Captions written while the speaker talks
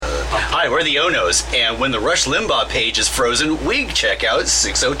Hi, we're the Onos, and when the Rush Limbaugh page is frozen, we check out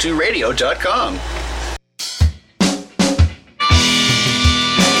 602radio.com.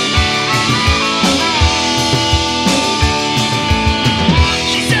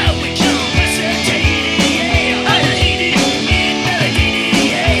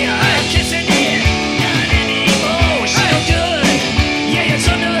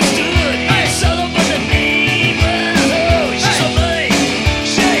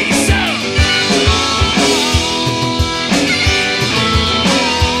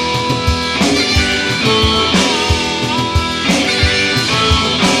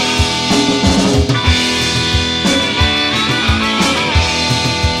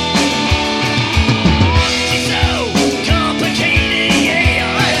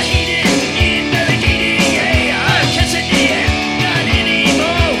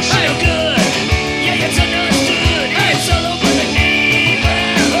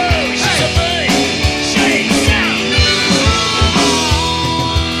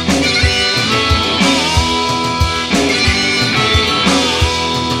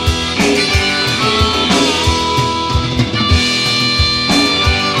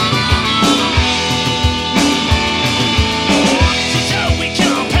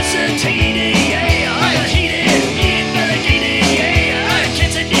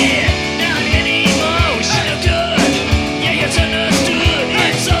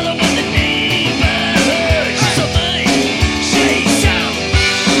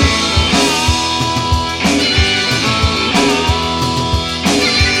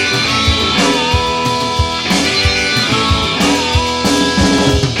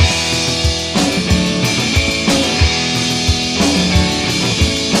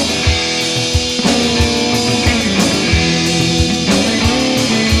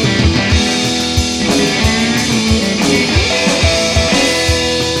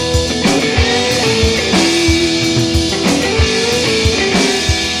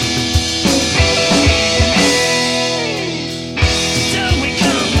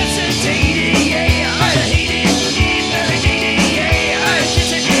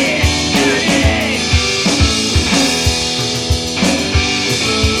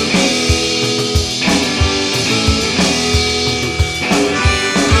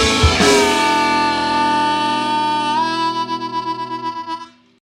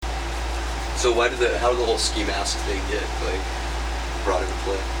 How did the whole ski mask thing get brought into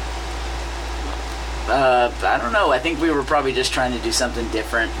play? I don't know. I think we were probably just trying to do something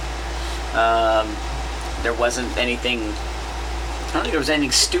different. There wasn't anything. I don't think there was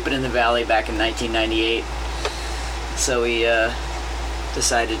anything stupid in the Valley back in 1998. So we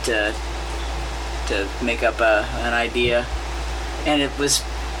decided to make up an idea, and it was,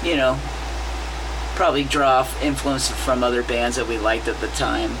 probably draw influence from other bands that we liked at the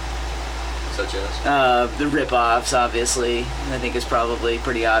time. Such as? The rip-offs, obviously. I think is probably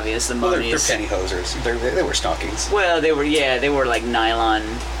pretty obvious. The Monies. They're pennyhosers. They were stockings. Well, they were like nylon.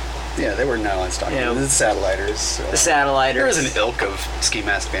 Yeah, they were nylon stockings. Yeah. The Satelliters. The Satelliters. There is an ilk of ski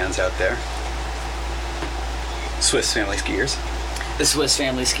mask bands out there. Swiss Family Skiers. The Swiss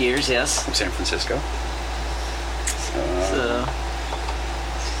Family Skiers, yes. From San Francisco. So...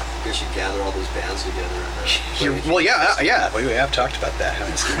 We should gather all those bands together. We have talked about that.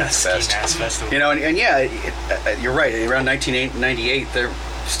 Having a Ski Mask Fest. Ski Mask Festival. You're right. Around 1998, there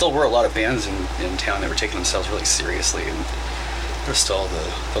still were a lot of bands in town that were taking themselves really seriously, and there's still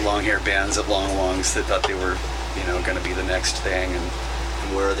the long-haired bands at Long Longs that thought they were, going to be the next thing. And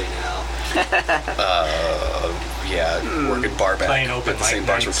where are they now? Working bar back. Playing open but the same mic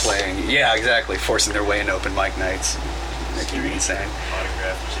bars nights. were playing. Yeah, exactly. Forcing their way in open mic nights. Making me insane.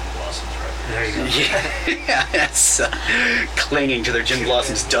 Autographed Gin Blossoms record. There you go. Yeah, that's clinging to their Gin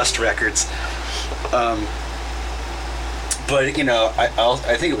Blossoms dust records. But I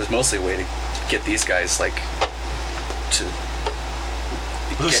think it was mostly a way to get these guys to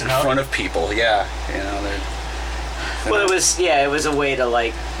Loosen get in up. front of people. Yeah, Well, it was a way to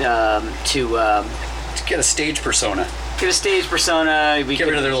to get a stage persona. get a stage persona. Get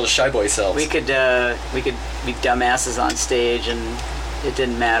rid of their little shy boy selves. We could be dumbasses on stage, and it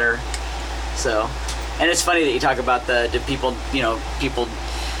didn't matter. So, and it's funny that you talk about the people. People,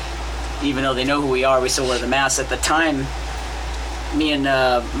 even though they know who we are, we still wear the masks. At the time, me and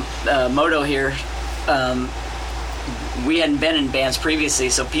Moto here, we hadn't been in bands previously,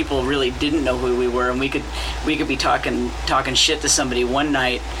 so people really didn't know who we were, and we could be talking shit to somebody one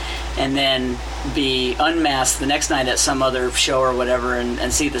night, and then be unmasked the next night at some other show or whatever,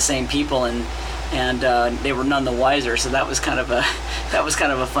 and see the same people, and they were none the wiser. So that was kind of a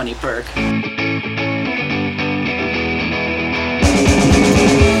funny perk.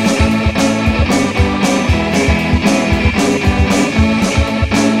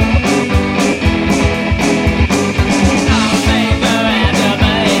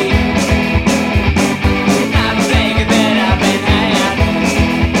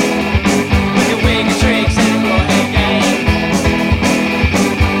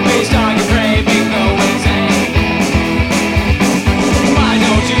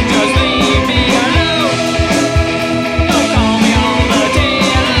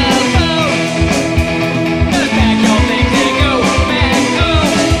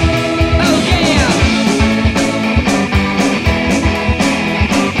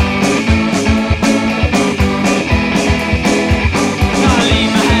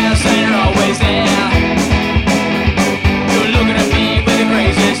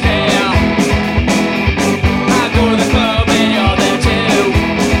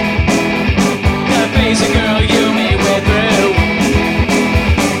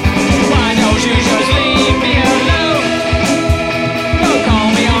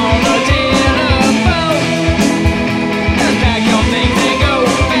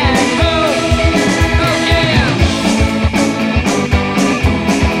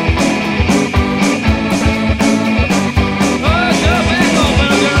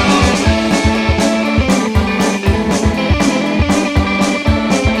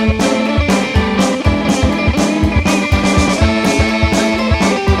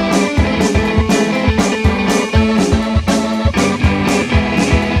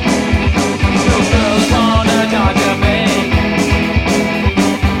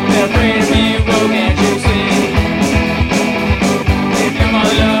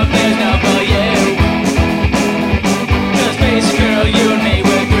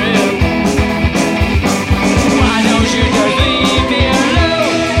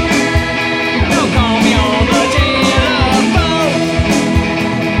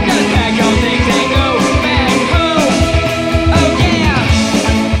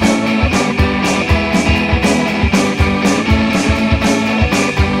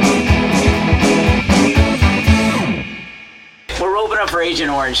 up for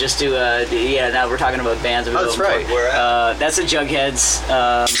Agent Orange just to, now we're talking about bands. Oh, that's right. Where at? That's at Jughead's,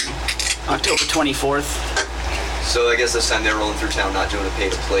 October 24th. So I guess this time they're rolling through town, not doing a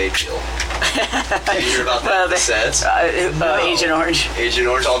pay-to-play deal. Did you hear about that? Well, The sets? Agent Orange. Agent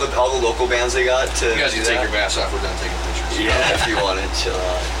Orange, all the local bands they got to. You guys do can take that. your mask off. We're done taking pictures. Yeah, if you wanted to.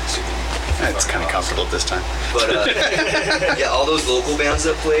 It's kind of comfortable at this time. But yeah, all those local bands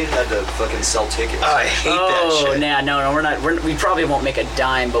that played had to fucking sell tickets. I hate that shit. No, we're not. We probably won't make a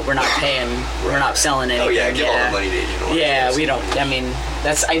dime, but we're not paying. We're not selling anything. Oh yeah, give all the money to Agent Orange. Yeah, we don't. I mean,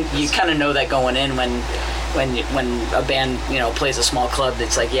 you kind of know that going in when a band plays a small club.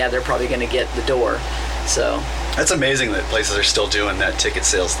 That's like, yeah, they're probably going to get the door. So That's amazing that places are still doing that ticket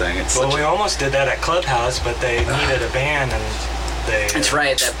sales thing. It's Well, such we almost did that at Clubhouse, but they needed a band, and they. that's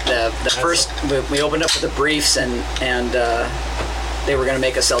right. The first we opened up with the Briefs, and they were going to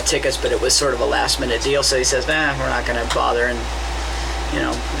make us sell tickets, but it was sort of a last minute deal. So he says, we're not going to bother, and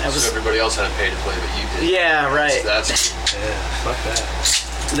that was. So everybody else had to pay to play, but you did. Yeah, right. That's Yeah, fuck that.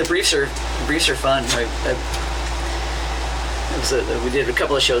 The Briefs are fun. We did a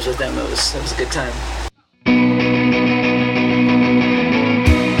couple of shows with them. It was a good time.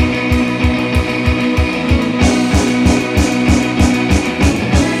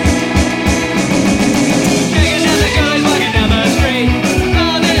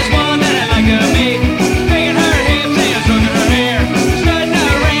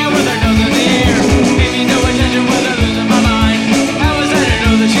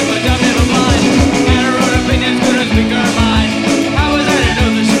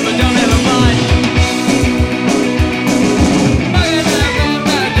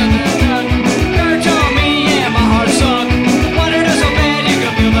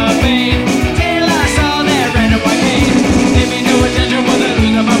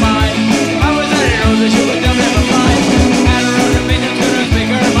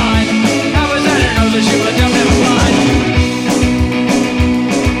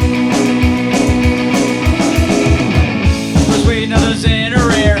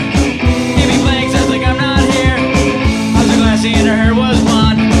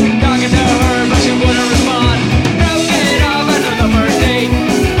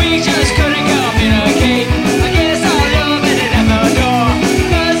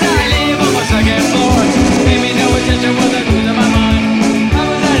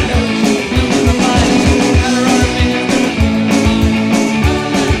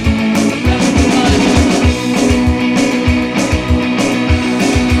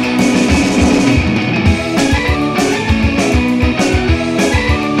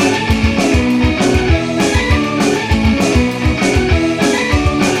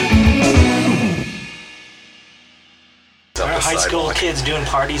 Kids doing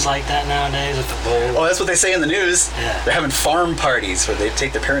parties like that nowadays with the bowl. Oh, that's what they say in the news. Yeah. They're having farm parties where they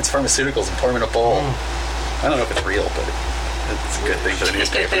take their parents' pharmaceuticals and pour them in a bowl. I don't know if it's real, but it's a good thing for the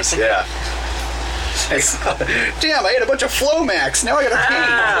newspapers. Yeah. Damn, I ate a bunch of Flomax. Now I gotta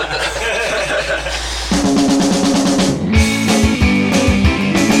pee.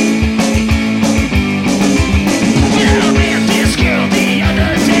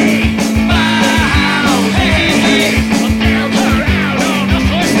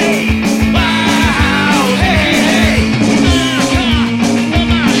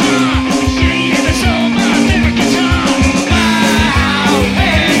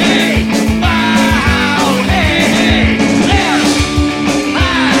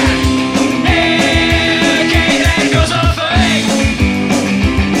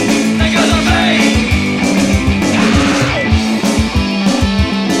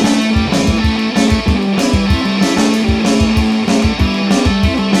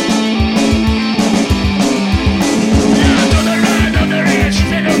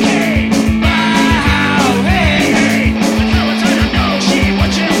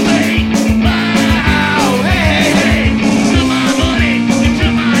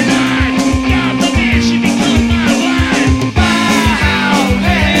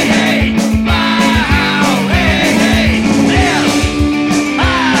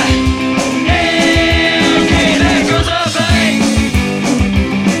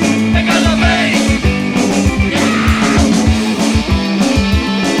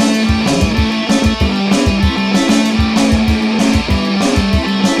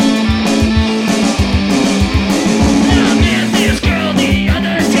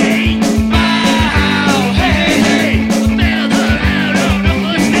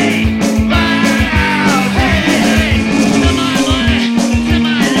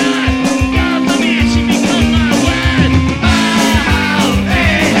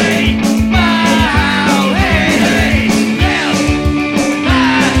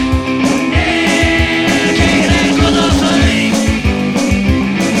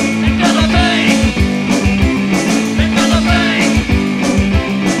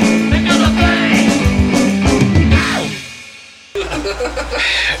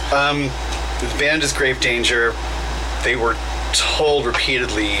 The band is Grave Danger. They were told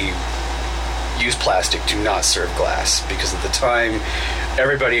repeatedly, use plastic, do not serve glass, because at the time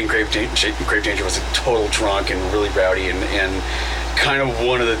everybody in Grave Danger was a total drunk and really rowdy, and kind of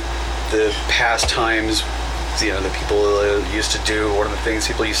one of the pastimes, that people used to do. One of the things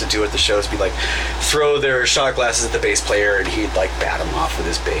people used to do at the shows be like throw their shot glasses at the bass player, and he'd like bat them off with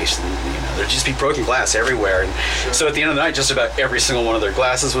his bass, and there'd just be broken glass everywhere. And so at the end of the night, just about every single one of their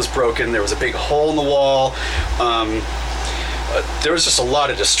glasses was broken. There was a big hole in the wall. There was just a lot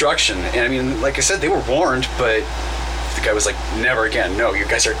of destruction. And I mean, like I said, they were warned, but the guy was like, never again. No, you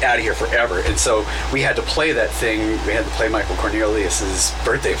guys are out of here forever. And so we had to play that thing. We had to play Michael Cornelius's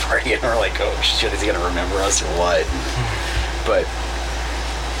birthday party, and we're like, oh shit, is he gonna remember us or what? But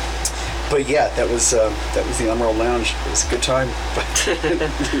yeah, that was the Emerald Lounge. It was a good time, but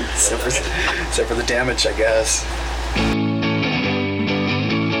except for the damage, I guess.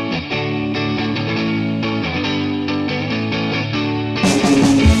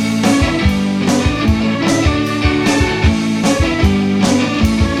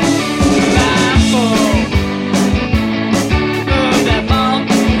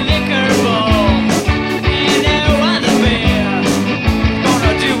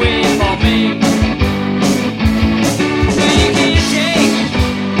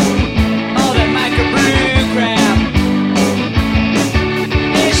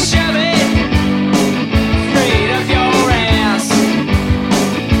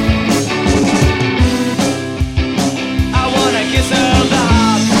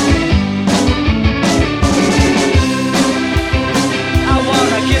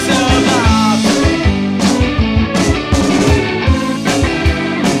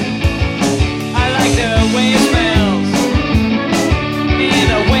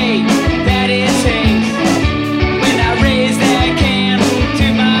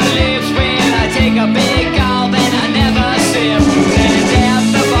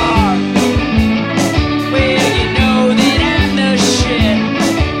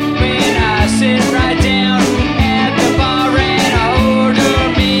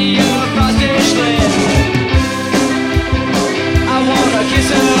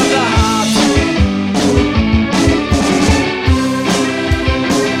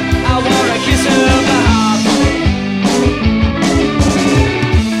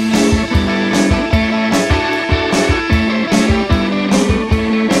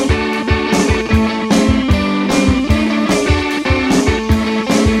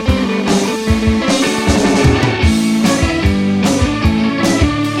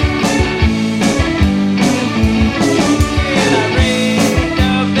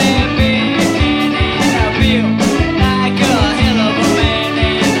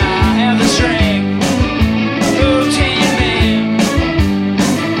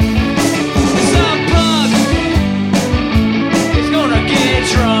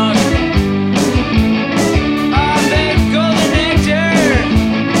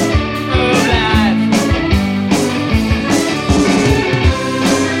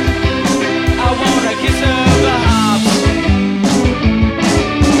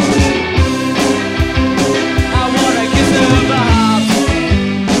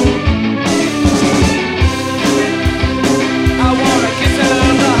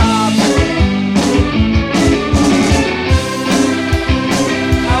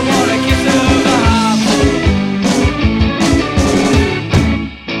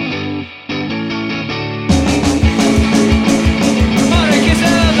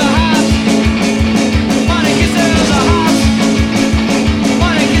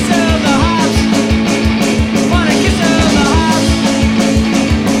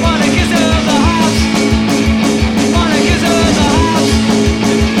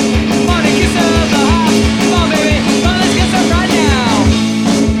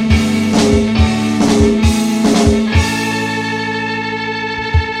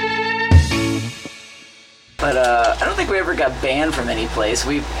 Banned from any place.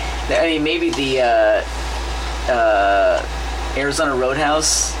 Maybe the Arizona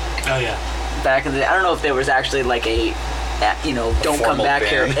Roadhouse. Oh yeah. Back in the, I don't know if there was actually like a don't come back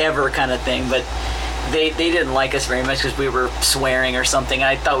here ever kind of thing, but they didn't like us very much because we were swearing or something.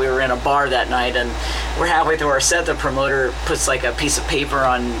 I thought we were in a bar that night, and we're halfway through our set. The promoter puts like a piece of paper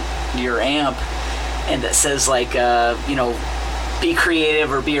on your amp, and that says like be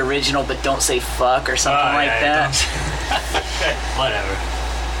creative or be original, but don't say fuck or something that. Whatever.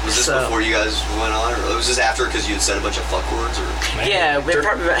 Was this before you guys went on, or was this after because you had said a bunch of fuck words? Or yeah, we're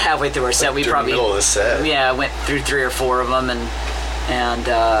probably halfway through our set. We probably the middle of the set. Yeah, went through 3 or 4 of them, and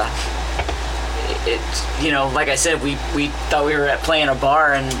like I said, we thought we were playing a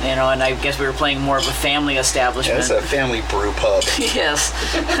bar, and and I guess we were playing more of a family establishment. Yeah, it's a family brew pub. Yes.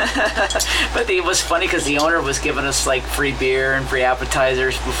 But it was funny because the owner was giving us like free beer and free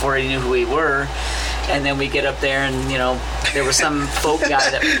appetizers before he knew who we were. And then we get up there and, there was some folk guy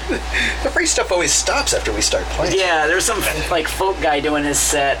that... The free stuff always stops after we start playing. Yeah, there was some like folk guy doing his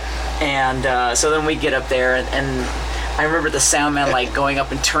set. And so then we get up there and I remember the sound man like going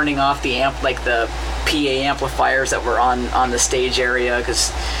up and turning off the the PA amplifiers that were on the stage area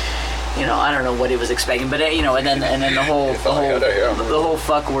because... I don't know what he was expecting, but and then the whole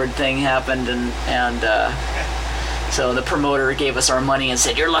fuck word thing happened, and so the promoter gave us our money and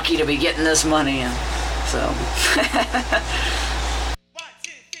said, "You're lucky to be getting this money," and so.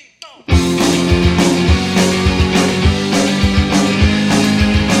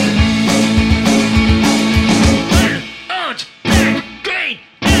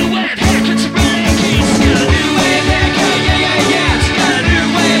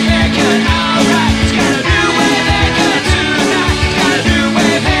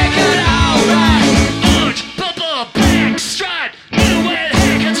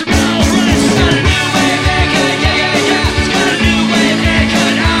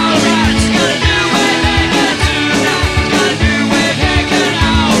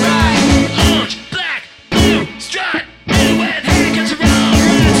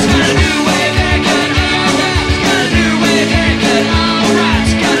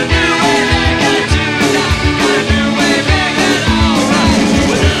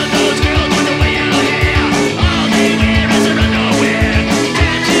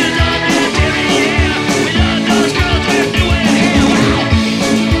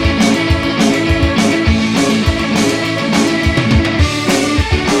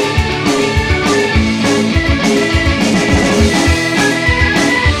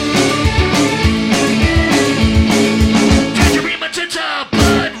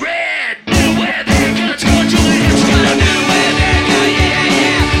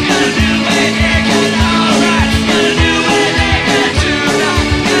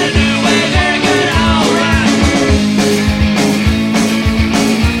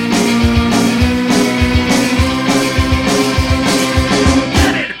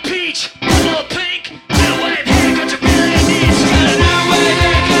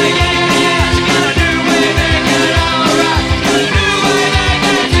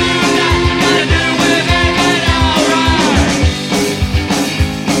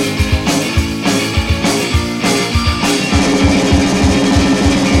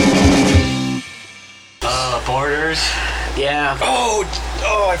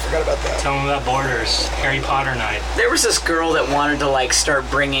 I forgot about that. Tell them about Borders, Harry Potter night. There was this girl that wanted to start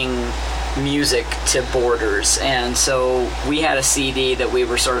bringing music to Borders, and so we had a CD that we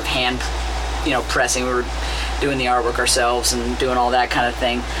were sort of hand, pressing. We were doing the artwork ourselves and doing all that kind of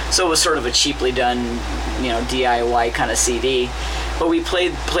thing. So it was sort of a cheaply done, DIY kind of CD. But we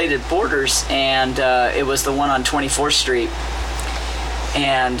played at Borders, and it was the one on 24th Street,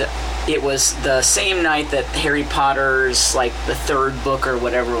 and it was the same night that Harry Potter's the third book or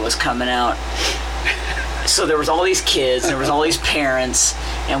whatever was coming out. So there was all these kids, and there was all these parents,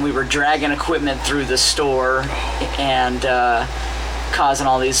 and we were dragging equipment through the store and causing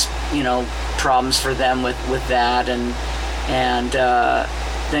all these problems for them with that, and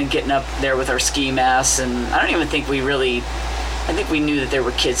then getting up there with our ski masks. And I don't even think I think we knew that there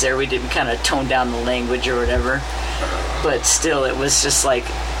were kids there. We kind of toned down the language or whatever, but still it was just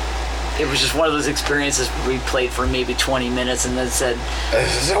it was just one of those experiences where we played for maybe 20 minutes and then said,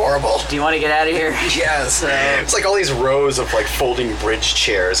 "This is horrible. Do you want to get out of here?" Yes. It's all these rows of folding bridge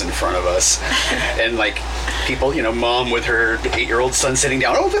chairs in front of us, and people, mom with her 8-year-old son sitting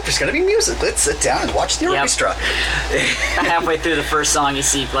down. Oh, look, there's going to be music. Let's sit down and watch the orchestra. Halfway through the first song, you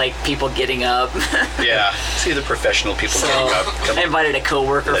see people getting up. Yeah. See the professional people getting up. I invited a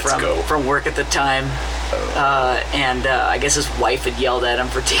coworker from work at the time. And I guess his wife had yelled at him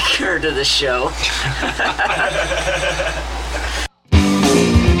for taking her to the show.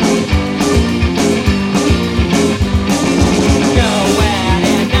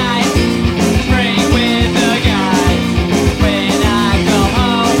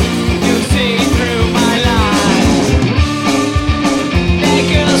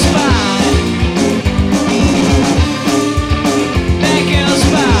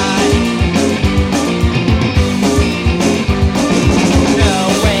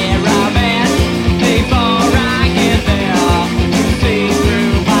 Before I get there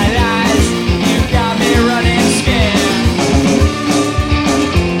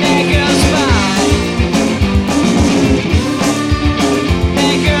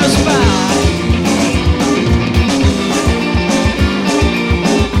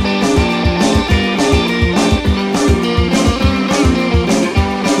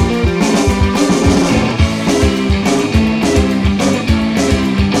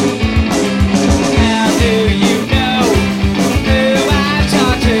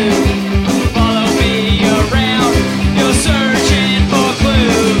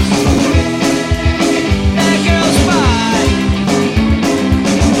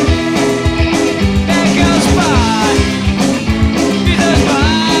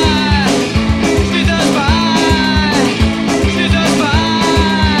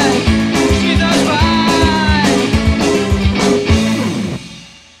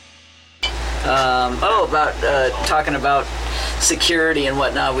security and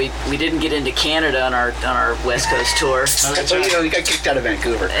whatnot. We didn't get into Canada on our West Coast tour, So you got kicked out of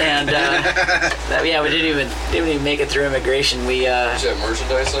Vancouver. and we didn't even make it through immigration. We Did you have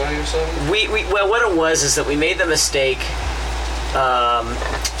merchandise on you or something? well, what it was is that we made the mistake.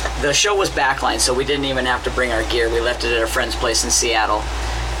 The show was backline, so we didn't even have to bring our gear. We left it at a friend's place in Seattle,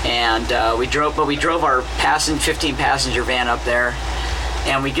 and we drove our 15 passenger van up there,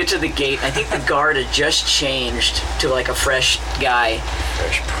 and we get to the gate. I think the guard had just changed to like a fresh guy,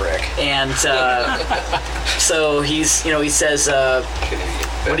 Fresh prick. and so he says, "What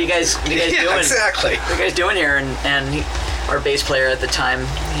are you guys doing? Exactly. What are you guys doing here?" And our bass player at the time,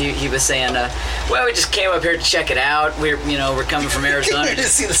 he was saying, "Well, we just came up here to check it out. We're coming from Arizona.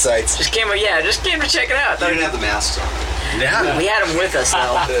 Just see the sights. Just came to check it out." You didn't have the masks on. Yeah. We had him with us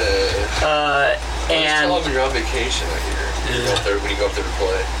though, Just tell and them you're on vacation out here. When you go up there to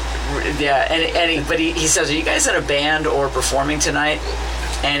play. yeah, but he says, "Are you guys in a band or performing tonight?"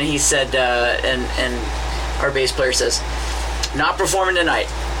 And he said, and our bass player says, "Not performing tonight."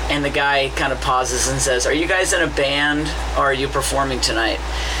 And the guy kind of pauses and says, "Are you guys in a band or are you performing tonight?"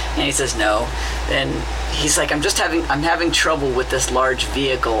 And he says, "No." And he's like, I'm having trouble with this large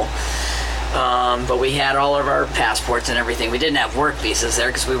vehicle. But we had all of our passports and everything. We didn't have work visas there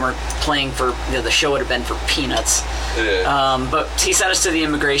because we weren't playing for, the show would have been for peanuts. Yeah. But he sent us to the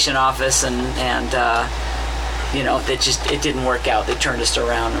immigration office and it didn't work out. They turned us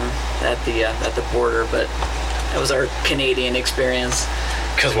around at the border, but that was our Canadian experience.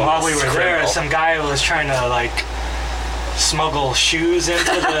 Because While we were there, some guy was trying to smuggle shoes into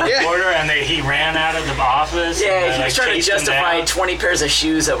the Yeah. border, and he ran out of the office. Yeah, and he was trying to chased him justify down. 20 pairs of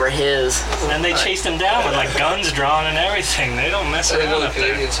shoes that were his. And they chased him down with guns drawn and everything. They don't mess I didn't know around the up there.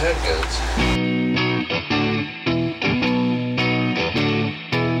 Canadians had guns.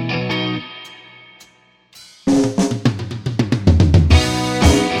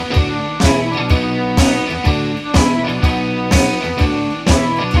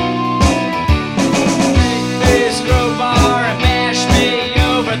 This crowbar and mash me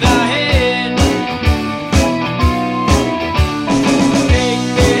over the head. Take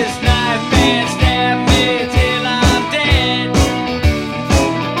this knife and stab me till I'm dead.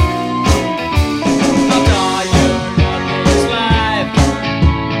 I'm tired of this life,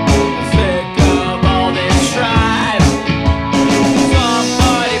 sick of all this strife.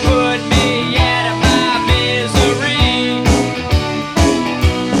 Somebody put me out of my misery.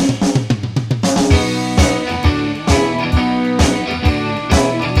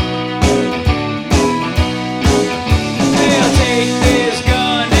 They'll take this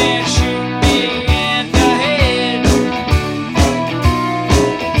gun and shoot me in the head.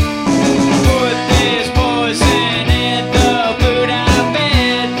 Put this poison in the food I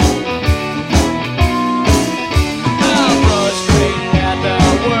fed. I'm frustrated at the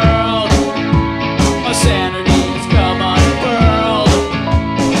world. My sanity's come unfurled.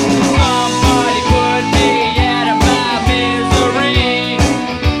 Somebody put me out of my misery.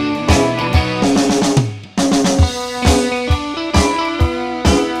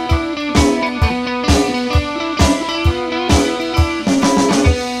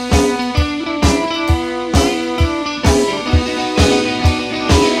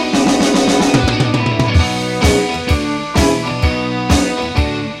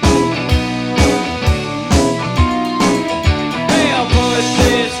 They'll put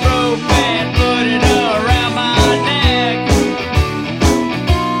this rope and put it around my neck.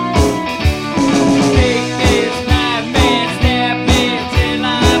 Take this knife and stab me till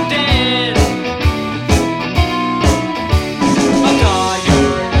I'm dead. I'm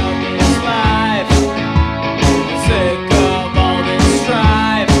tired of this life, sick of all this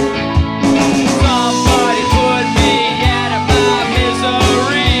strife. Somebody put me out of my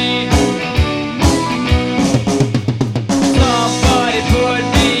misery. Somebody put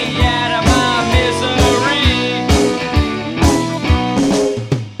me out of my misery.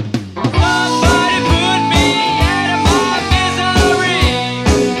 Somebody put me out of my misery.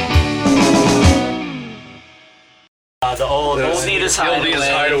 The old Nita's The old Nita's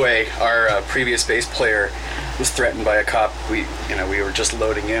Hideaway. Hideaway. Our previous bass player was threatened by a cop. We were just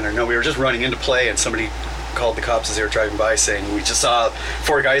loading in, we were just running in to play, and somebody called the cops as they were driving by, saying we just saw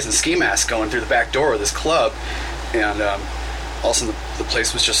 4 guys in ski masks going through the back door of this club, and all of a sudden the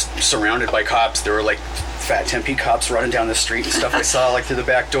place was just surrounded by cops. There were fat Tempe cops running down the street and stuff. I saw through the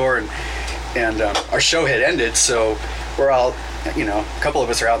back door, and our show had ended, so we're all, a couple of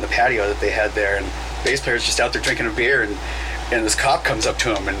us are out in the patio that they had there, and the bass player's just out there drinking a beer, and this cop comes up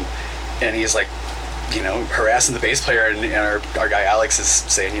to him, and he's like, harassing the bass player, and our guy Alex is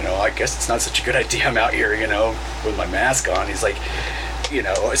saying, I guess it's not such a good idea. I'm out here, with my mask on. He's like,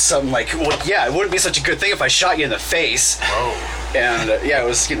 something like, well, yeah, it wouldn't be such a good thing if I shot you in the face. Whoa. And it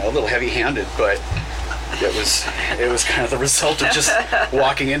was, a little heavy-handed, but it was kind of the result of just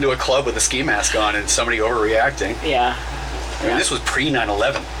walking into a club with a ski mask on and somebody overreacting. Yeah. I mean, this was pre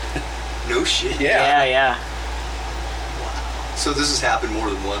 9/11. No shit. Yeah. So this has happened more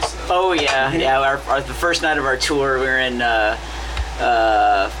than once, though. Oh yeah. The first night of our tour, we were in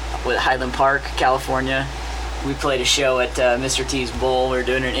Highland Park, California. We played a show at Mr. T's Bowl. We were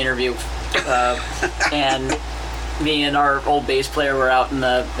doing an interview, and me and our old bass player were out in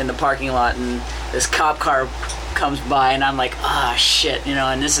the parking lot, and this cop car comes by, and I'm like, shit,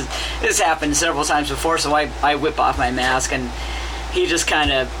 and this happened several times before. So I whip off my mask, and he just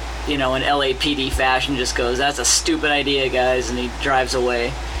kind of, in LAPD fashion, just goes, "That's a stupid idea, guys," and he drives away.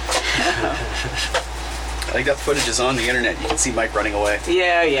 I think that footage is on the internet. You can see Mike running away.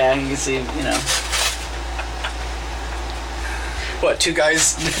 Yeah, you can see, What, two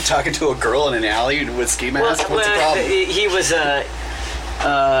guys talking to a girl in an alley with ski masks? What's the problem? He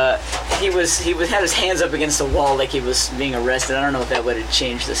had his hands up against the wall like he was being arrested. I don't know if that would have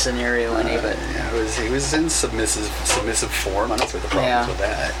changed the scenario any, but he was in submissive form. I don't know what the problem is with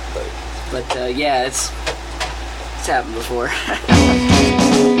that, but it's happened before.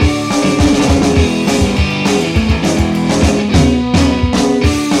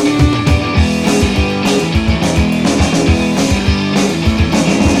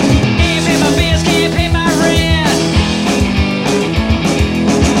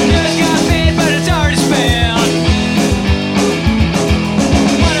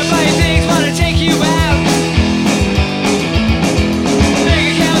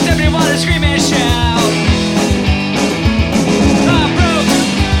 Scream and shout. I'm broke.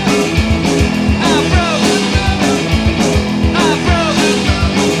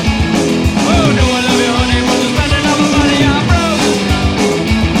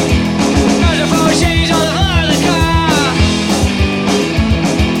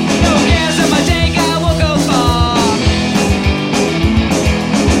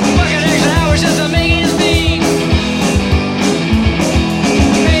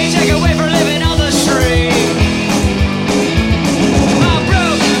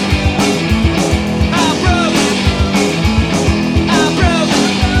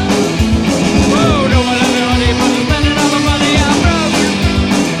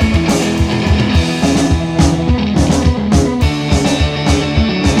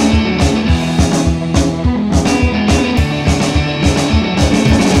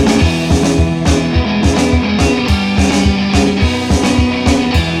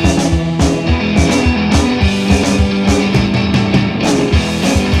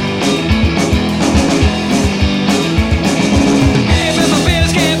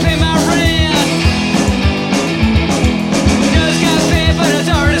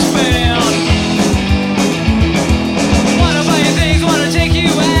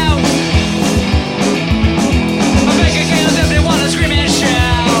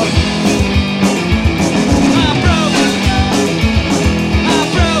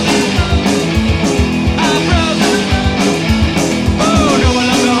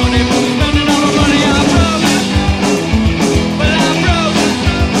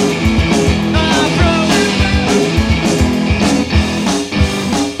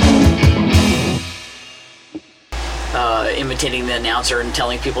 imitating the announcer and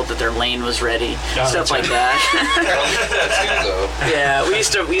telling people that their lane was ready, stuff like that. That too, though. Yeah, we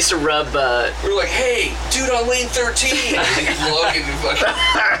used to rub. We were like, "Hey, dude, on lane 13."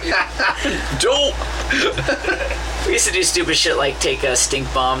 Dope. We used to do stupid shit like take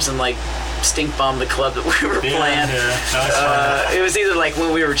stink bombs and like stink bomb the club that we were playing. Yeah, it was either like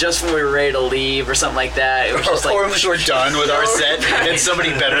when we were ready to leave or something like that. It was just like, or we were done with our set and somebody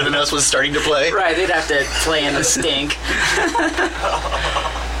better than us was starting to play. Right, they'd have to play in the stink.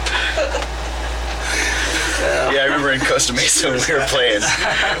 Yeah, I remember in Costa Mesa when we were playing.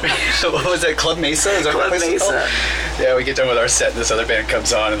 So what was that, Club Mesa? Is that Club what it was Mesa. called? Yeah, we get done with our set and this other band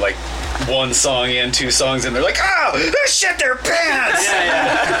comes on and like one song in, 2 songs in, they're like, "Oh, they shit their pants!"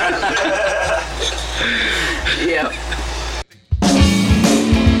 Yeah.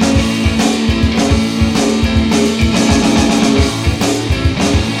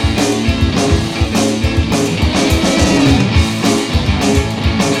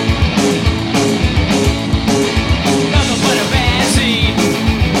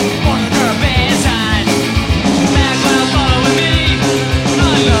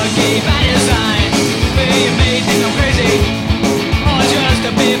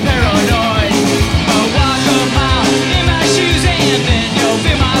 Be paranoid.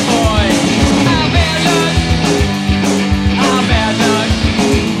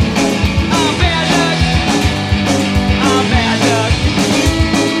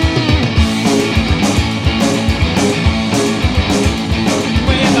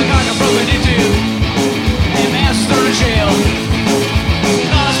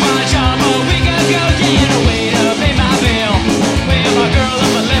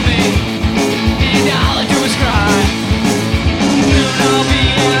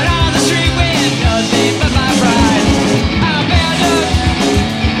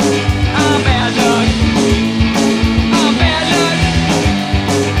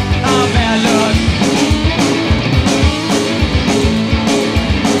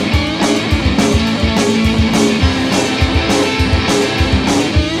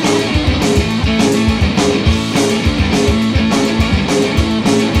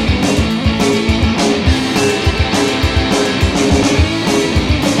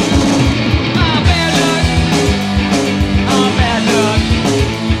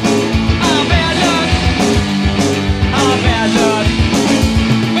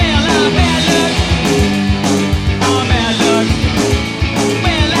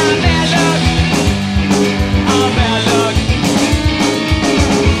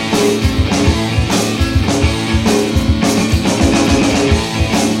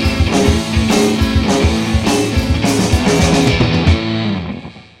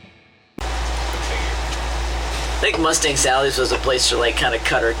 Mustang Sally's was a place to like kind of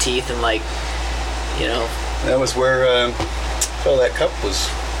cut our teeth and like, you know. That was where Fill That Cup was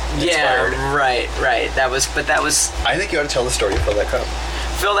inspired. Yeah, right. That was. I think you ought to tell the story of Fill That Cup.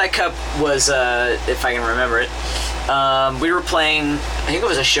 Fill That Cup was, if I can remember it, we were playing, I think it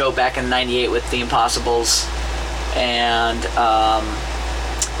was a show back in '98 with The Impossibles, and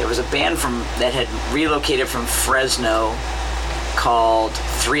there was a band that had relocated from Fresno called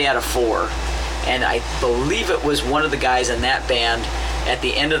 3 Out of 4, and I believe it was one of the guys in that band at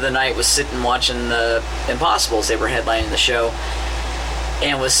the end of the night was sitting watching The Impossibles. They were headlining the show,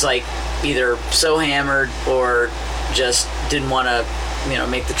 and was like either so hammered or just didn't want to, you know,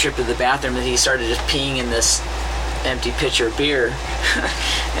 make the trip to the bathroom, that he started just peeing in this empty pitcher of beer.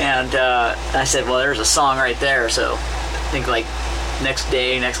 And I said, well, there's a song right there. So I think like next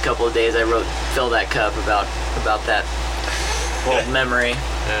couple of days, I wrote Fill That Cup about that old memory.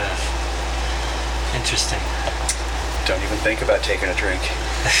 Yeah. Interesting. Don't even think about taking a drink.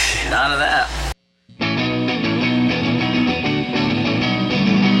 None of that.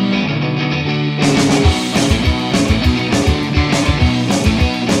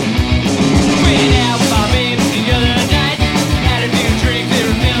 Went out with my baby the other night. Had a few drinks, they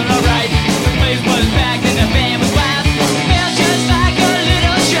were feeling alright. The place was packed and the band was loud. Felt just like a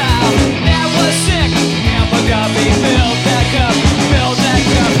little child that was sick. And forgot me, filled that cup, filled that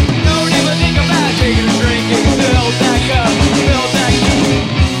cup. Don't even think about taking a drink. Filled that cup, filled that cup.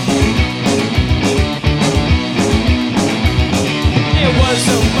 It was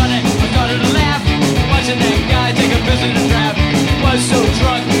so funny, I started to laugh. Watching that guy take a piss in the trap. Was so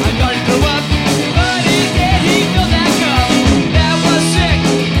drunk, I thought he threw up. But instead he filled that cup. That was sick.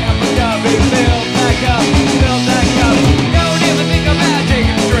 And forgot me, filled that cup, filled that cup. Don't even think about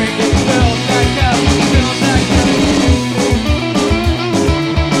taking a drink. Filled that cup, filled that cup.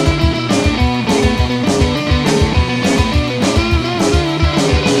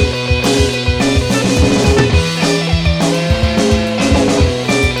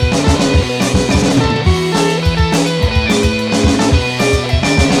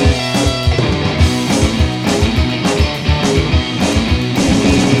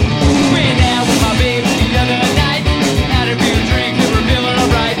 Went out with my baby the other night. Had a few drinks, they were feeling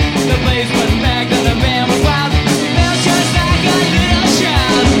alright. The place was packed and the band was wild. Felt just like a little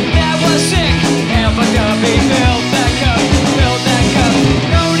child that was sick. And forgot me, filled that cup, filled that cup.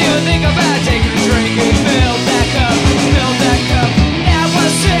 Don't even think about taking a drink. Filled that cup, filled that cup. That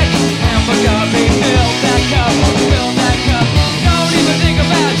was sick. And forgot me, filled that cup, filled that cup. Don't even think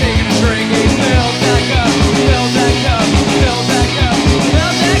about taking a drink. Filled that cup, filled that cup, filled that cup,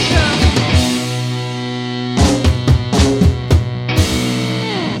 filled that cup.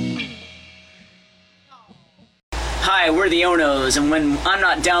 Hi, we're the Onos, and when I'm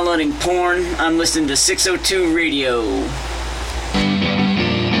not downloading porn, I'm listening to 602 Radio.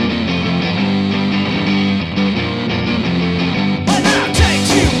 But I'll take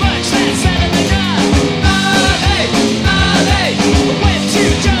too much that Saturday night. Ollie, went to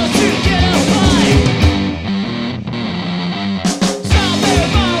Joe's to get a flight. Saw their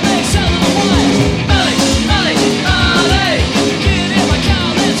Molly, sell the wine. Ollie, get in my car,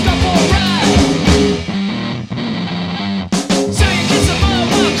 let's go for a ride. So you get some more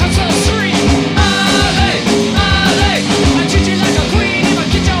walk across the street. Ollie, I treat you like a queen if I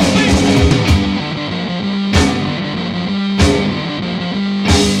get your feet.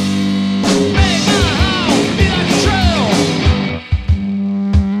 Make my home feel like a trail.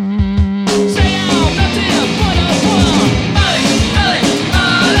 Say I'm nothing but a one.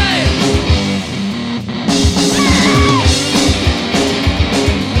 Ollie.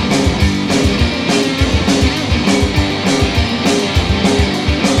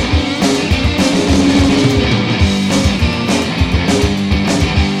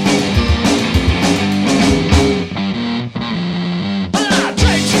 I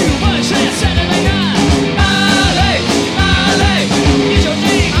drank too much that Saturday night. Ollie, is your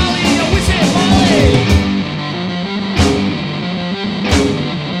name Ollie or we say Molly?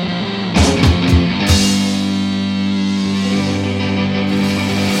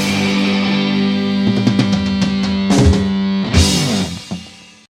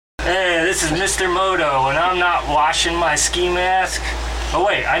 Hey, this is Mr. Moto, and I'm not washing my ski mask. Oh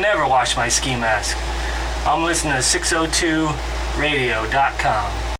wait, I never wash my ski mask. I'm listening to 602radio.com.